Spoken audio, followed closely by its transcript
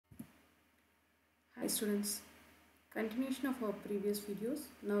Hi students, continuation of our previous videos.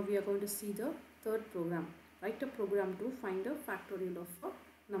 Now we are going to see the third program. Write a program to find a factorial of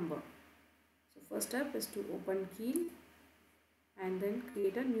a number. So first step is to open Keel and then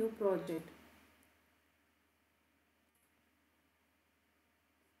create a new project.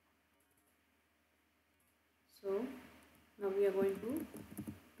 So now we are going to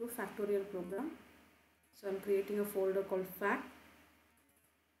do factorial program. So I am creating a folder called fact.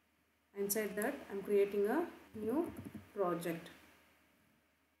 Inside that I am creating a new project.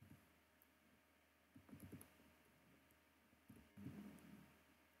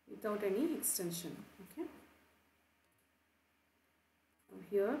 Without any extension. Okay. Now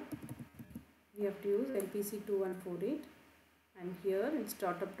here we have to use LPC2148 and here in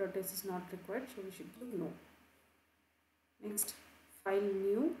startup.s is not required, so we should give no. Next, file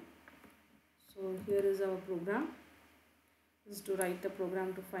new. So here is our program. This is to write the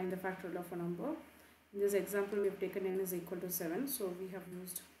program to find the factorial of a number. In this example we have taken n is equal to 7, so we have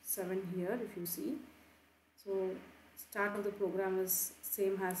used 7 here if you see. So start of the program is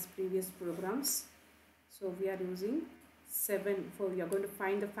same as previous programs. So we are using 7 for we are going to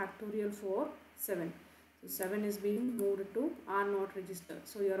find the factorial for 7. So 7 is being moved to R0 register.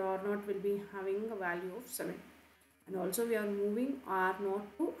 So your R0 will be having a value of 7. And also we are moving R0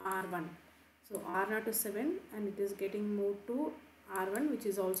 to R1. So R0 is 7 and it is getting moved to R1, which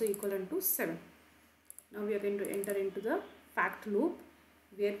is also equivalent to 7. Now we are going to enter into the fact loop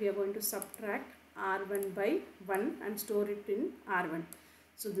where we are going to subtract R1 by 1 and store it in R1.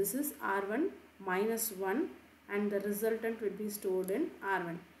 So this is R1 minus 1 and the resultant will be stored in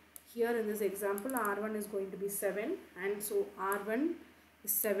R1. Here in this example R1 is going to be 7 and so R1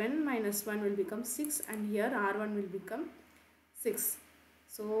 is 7 minus 1 will become 6 and here R1 will become 6.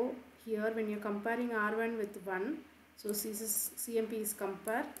 So here when you are comparing R1 with 1, so CMP is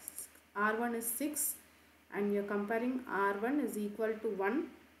compare R1 is 6 and you are comparing R1 is equal to 1,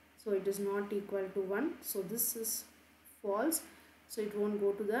 so it is not equal to 1, so this is false, so it won't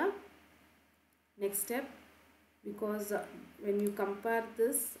go to the next step because when you compare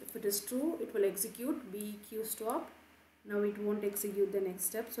this, if it is true it will execute BEQ stop. Now it won't execute the next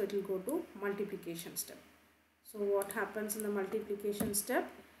step, so it will go to multiplication step. So what happens in the multiplication step?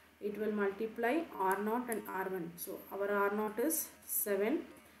 It will multiply R0 and R1. So our R0 is 7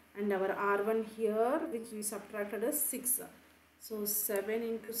 and our R1 here which we subtracted is 6. So 7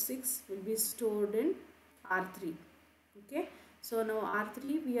 into 6 will be stored in R3. Okay. So now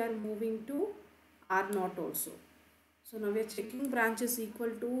R3 we are moving to R0 also. So now we are checking branch is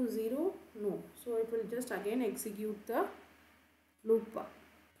equal to 0. No. So it will just again execute the loop.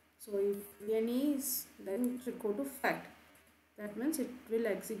 So if any is, then it should go to fact. That means it will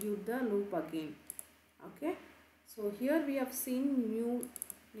execute the loop again. Okay. So here we have seen new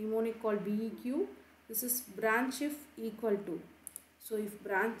mnemonic called BEQ. This is branch if equal to. So if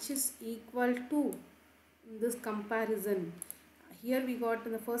branch is equal to this comparison, here we got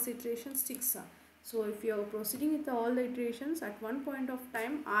in the first iteration 6. So if you are proceeding with all the iterations, at one point of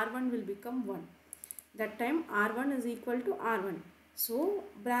time R1 will become 1. That time R1 is equal to R1. So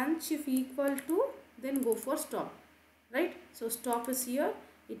branch if equal to, then go for stop. Right? So stop is here.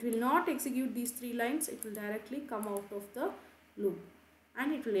 It will not execute these 3 lines. It will directly come out of the loop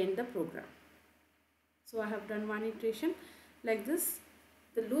and it will end the program. So I have done one iteration like this.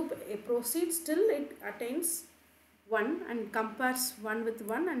 The loop proceeds till it attains 1 and compares 1 with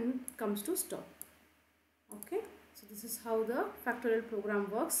 1 and comes to stop. Okay. So this is how the factorial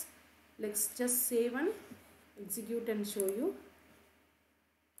program works. Let's just save and execute and show you.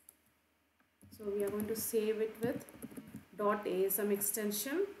 So we are going to save it with .asm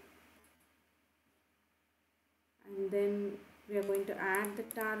extension and then we are going to add the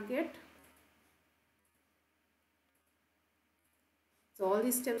target. So all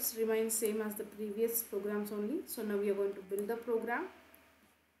these steps remain same as the previous programs only. So now we are going to build the program.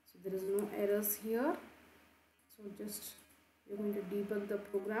 So there is no errors here. So just we are going to debug the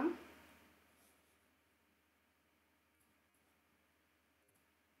program.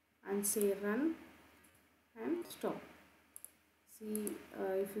 And say run and stop. See,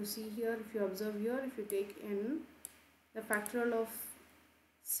 if you see here, if you observe here, if you take n, the factorial of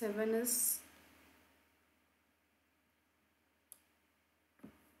 7 is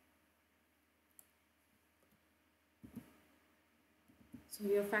so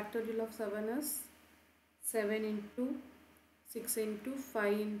your factorial of 7 is 7 into 6 into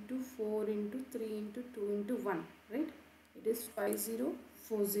 5 into 4 into 3 into 2 into 1, right? It is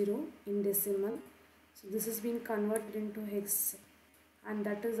 5040 in decimal. So this has been converted into hex and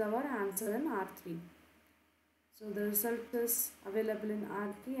that is our answer in R3. So the result is available in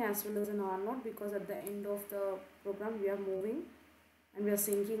R3 as well as in R0, because at the end of the program we are moving and we are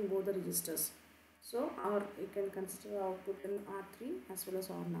syncing both the registers. So you can consider output in R3 as well as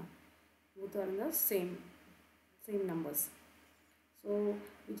R0. Both are in the same numbers. So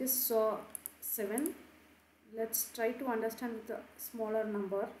we just saw 7. Let's try to understand with a smaller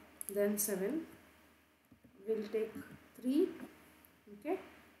number than 7. We'll take 3. Okay.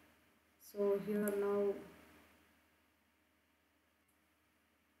 So here now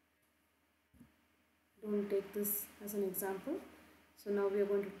don't take this as an example. So now we are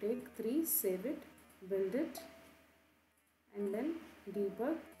going to take 3, save it, build it, and then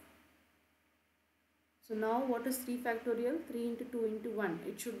debug. So now what is 3 factorial? 3 into 2 into 1.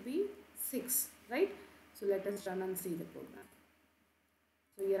 It should be 6, right? So let us run and see the program.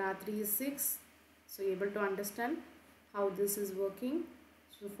 So here R3 is 6. So you're able to understand how this is working.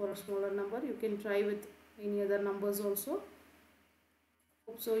 So for a smaller number, you can try with any other numbers also.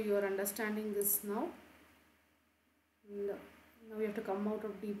 Hope so you are understanding this now. Now we have to come out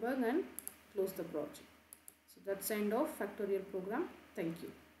of debug and close the project. So that's the end of factorial program. Thank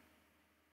you.